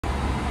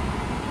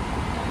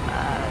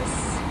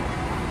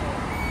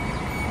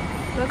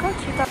Look how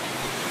cute that.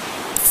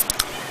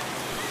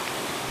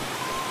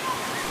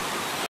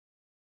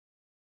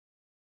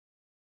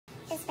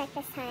 It's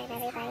breakfast time,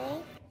 everybody. I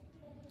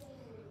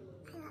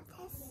love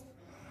this.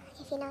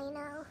 If you know, you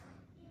know.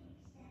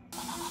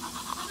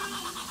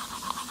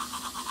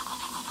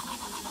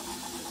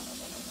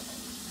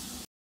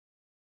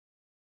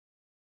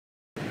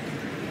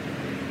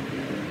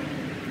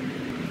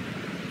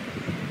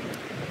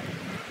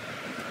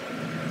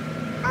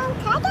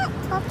 Could I get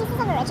 12 pieces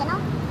of original?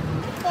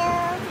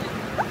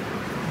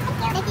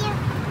 Thank you.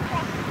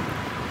 Thank you.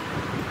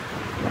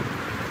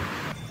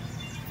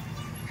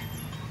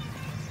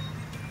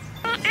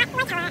 We're at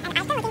Waikele, and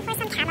I've been looking for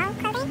some camo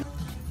clothing.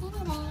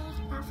 Anyway,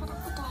 outfit of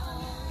the day.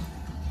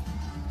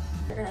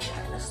 We're gonna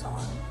try this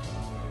on.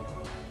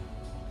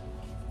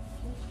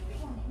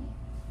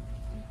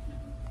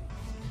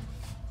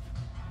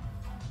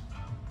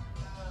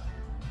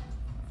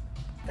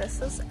 This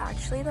is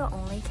actually the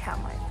only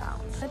camo I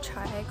found. I'm gonna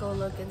try to go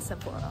look in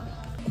Sephora.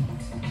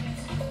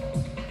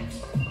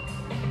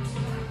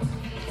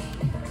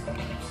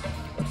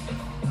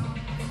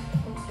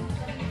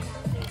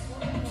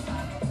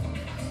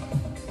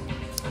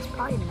 It's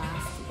probably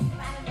nasty.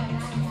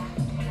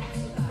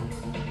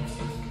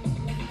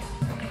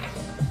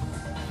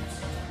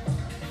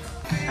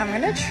 I'm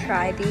gonna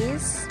try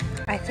these.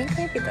 I think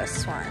maybe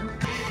this one.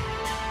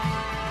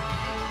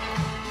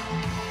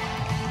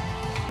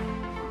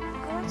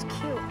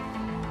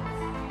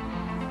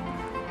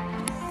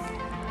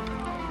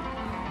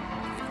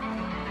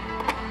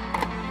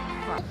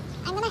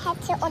 I'm gonna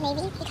head to Old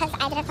Navy because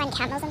I didn't find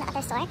camos in the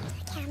other store.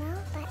 Camo,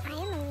 but I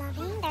am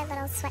loving their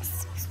little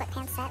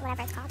sweatpants set,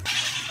 whatever it's called.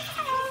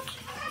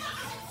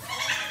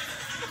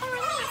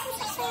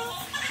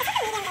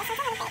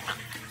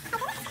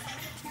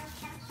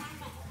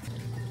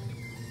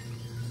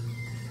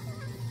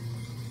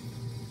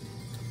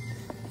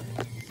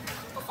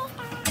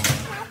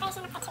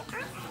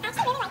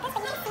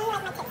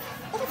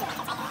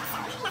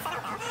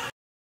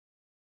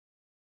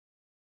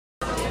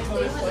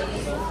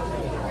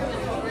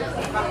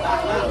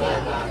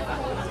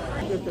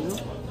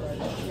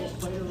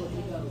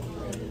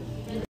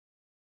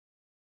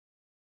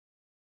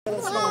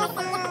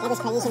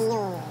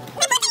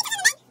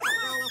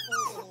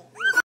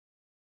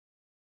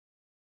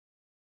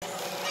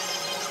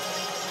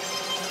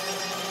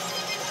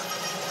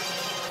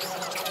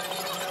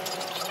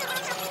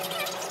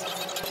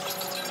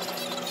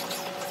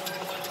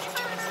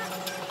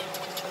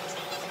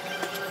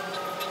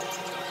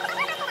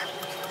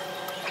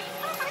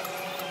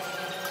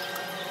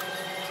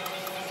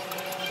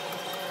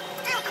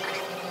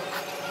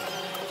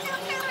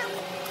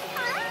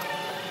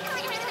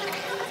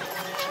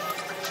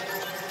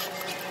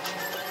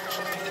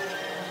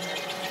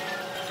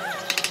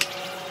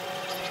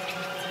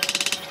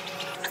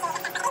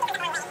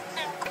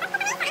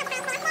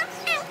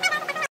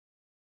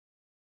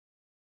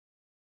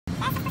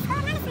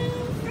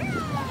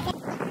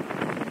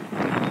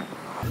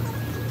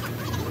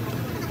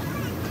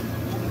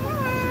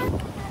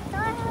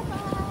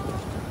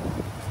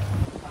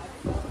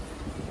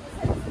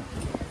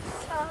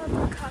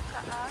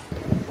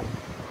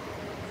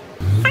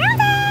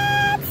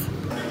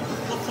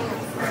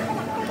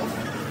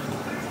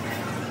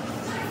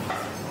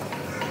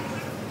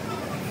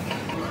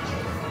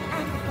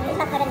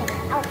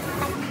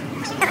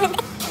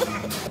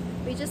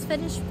 We just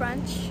finished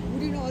brunch.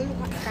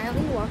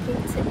 Currently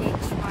walking to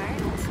H Mart.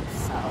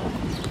 So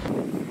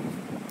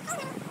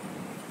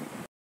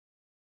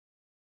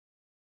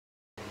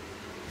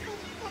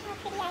Look how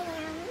pretty I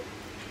am.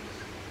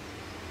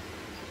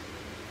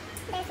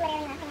 There's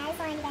literally nothing. I just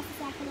wanted you guys to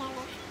see how pretty I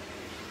look.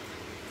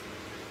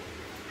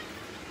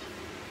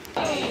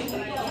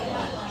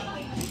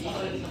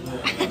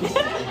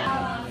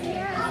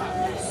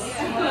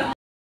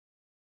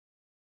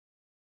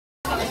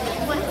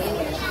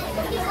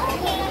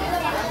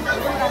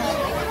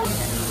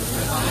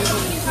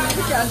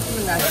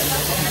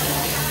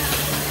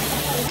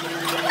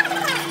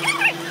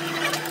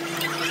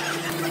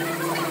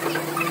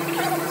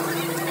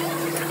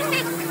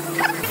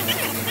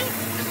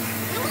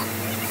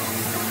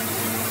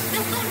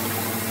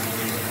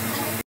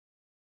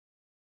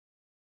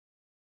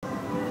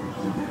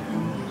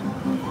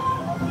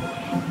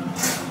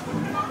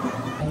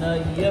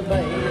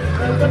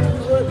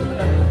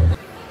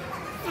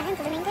 I'm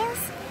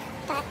Bloomingdale's,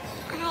 but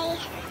I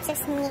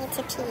just need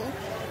to pee.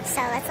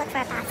 So let's look for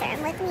a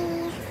bathroom with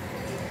me.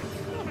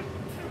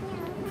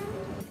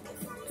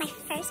 My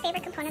first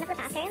favorite component of the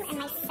bathroom and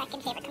my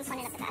second favorite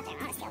component of the bathroom.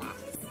 I want to steal that.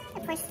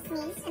 Of course, me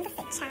and the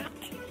fit shack.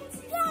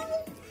 Yay!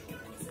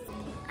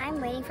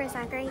 I'm waiting for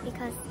Zachary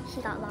because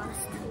he got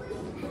lost.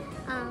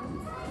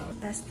 the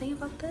best thing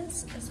about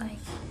this is like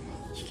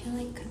you can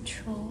like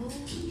control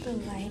the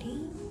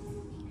lighting.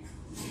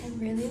 I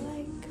really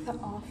like the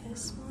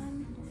office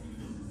one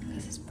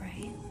because it's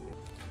bright.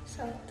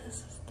 So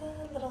this is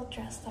the little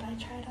dress that I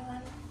tried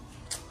on.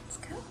 It's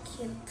kind of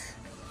cute.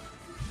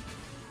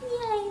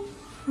 Yay!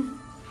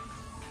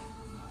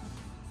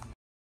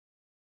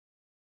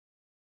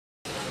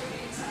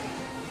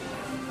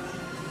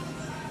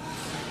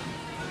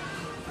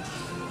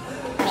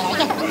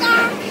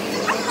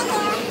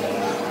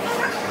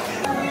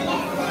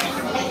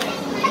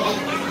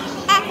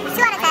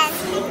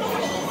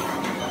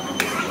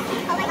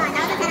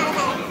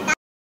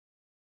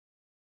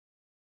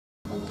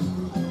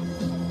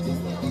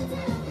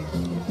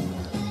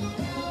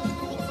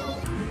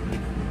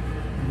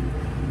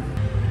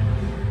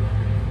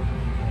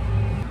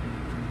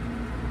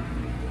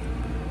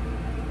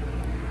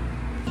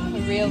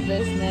 real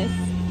business.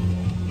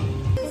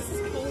 This is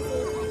crazy.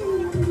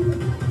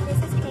 This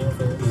is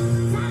crazy.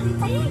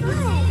 Oh my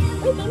god.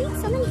 Wait, they make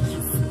so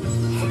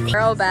many.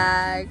 Girl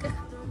bag.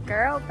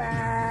 Girl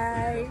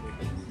bag.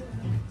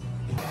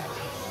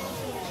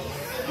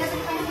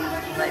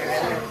 Like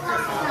really?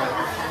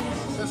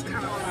 This is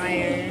kind of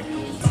fire.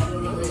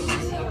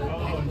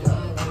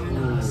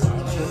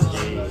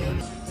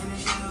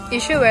 You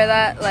should wear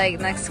that like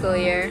next school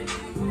year.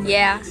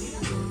 Yeah.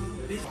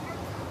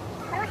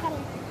 Where was Hetty?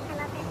 I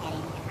love her.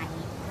 Hetty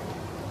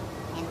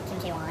and Kim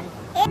Tae-won.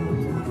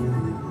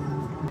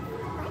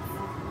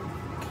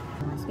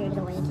 Spirited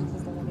Away,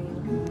 Kiki's Delivery.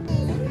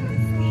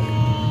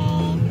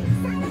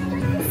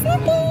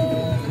 Snoopy!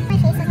 My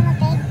face doesn't look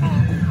big.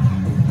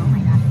 Oh my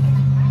god.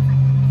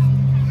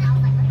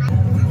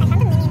 I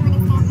found a minion one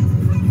instead.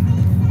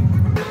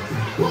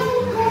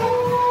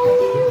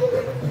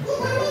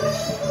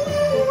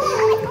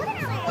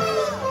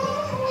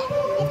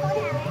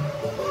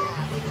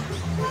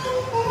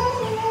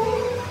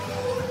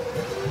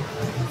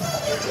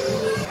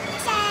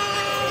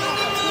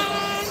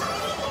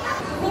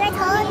 We were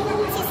told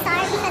to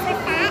starve because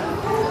we're fat.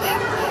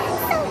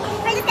 So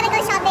we're just gonna go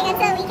shopping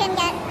until we can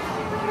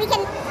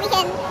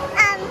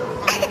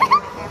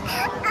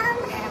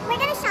we're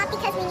gonna shop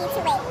because we need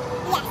to wait.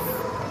 Yes.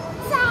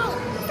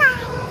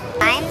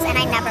 Times and I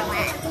never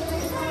went.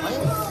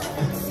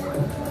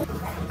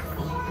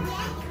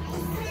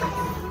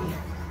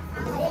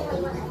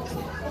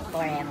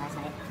 4 a.m. last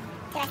night.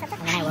 Did I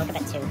and then I woke up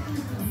at 2.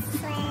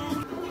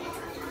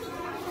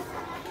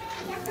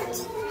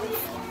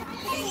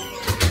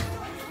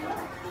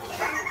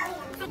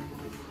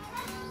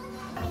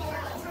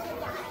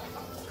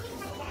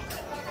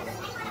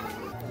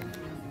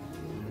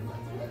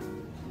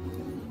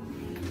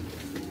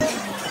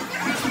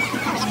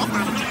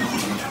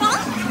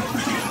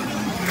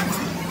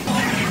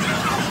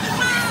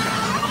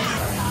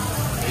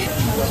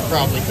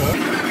 Probably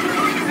cooked.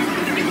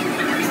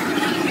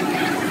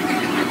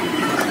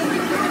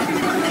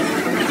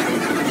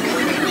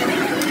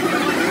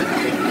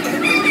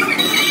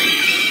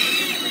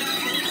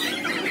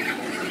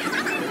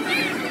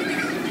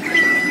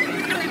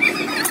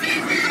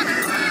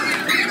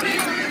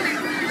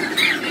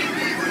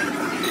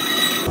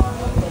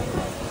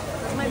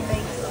 My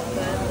bake's so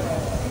good.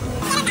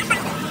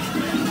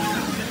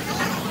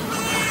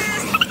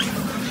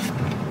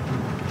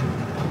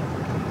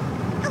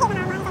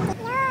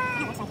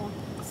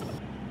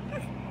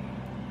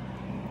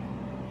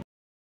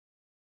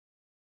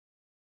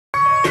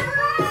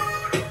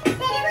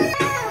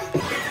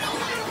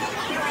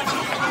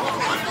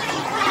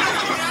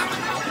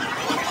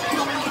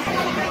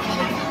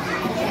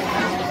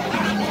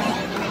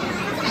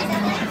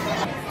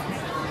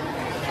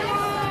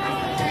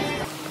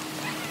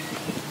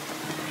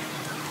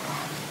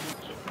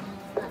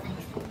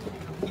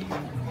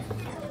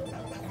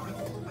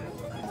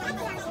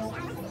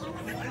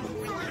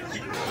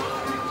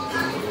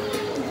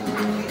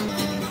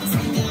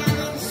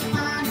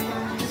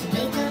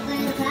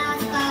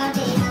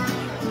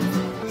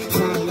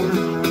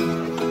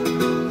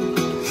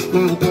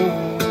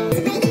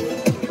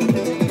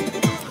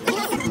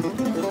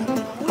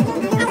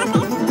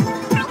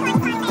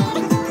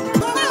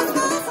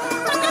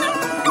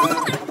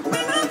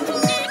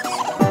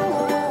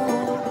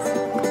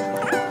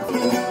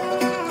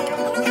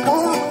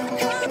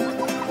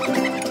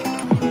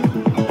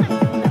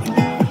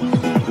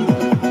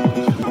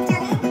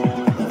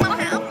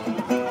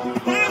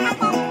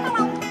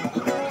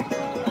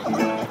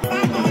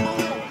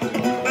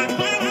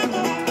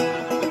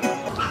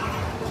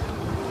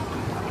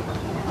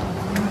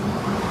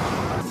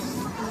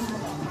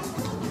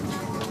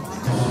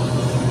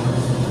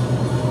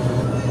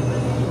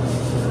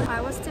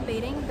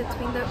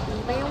 Between the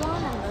Ube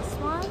one and this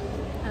one,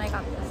 and I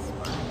got this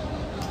one.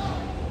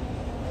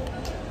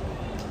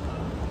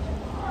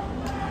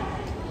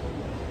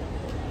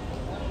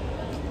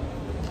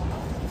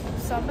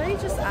 Somebody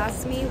just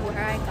asked me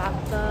where I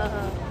got the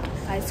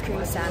ice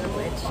cream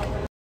sandwich.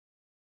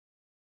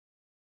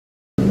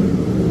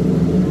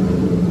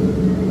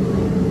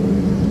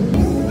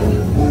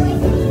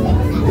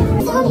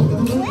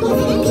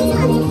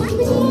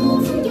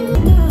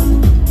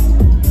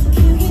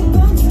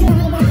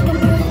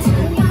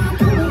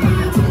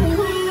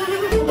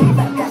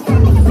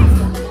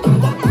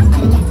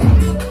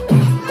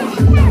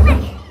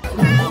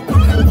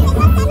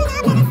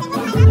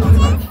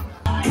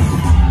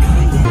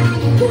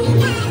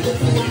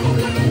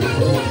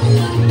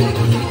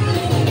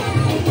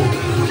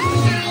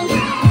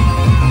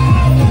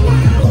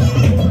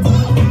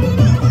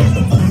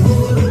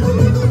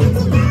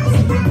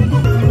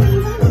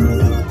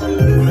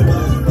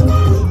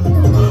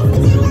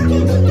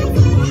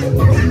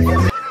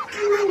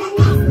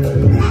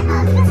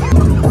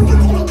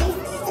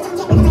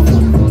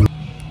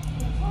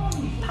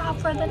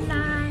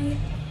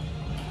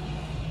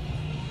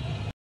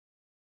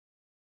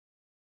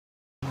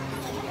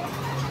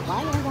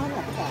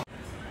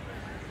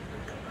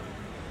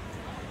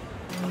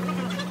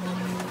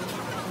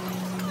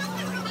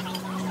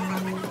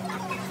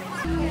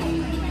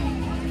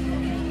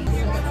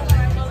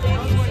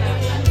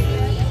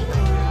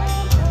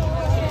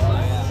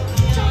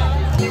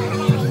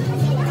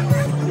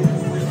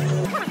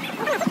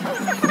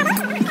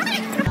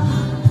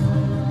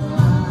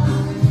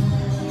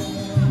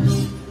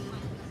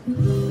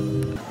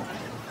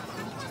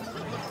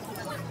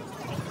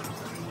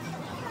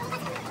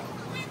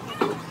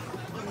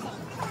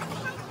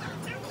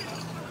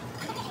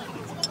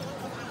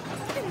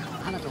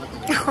 하나 더.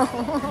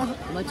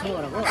 그만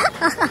쳐먹으라고.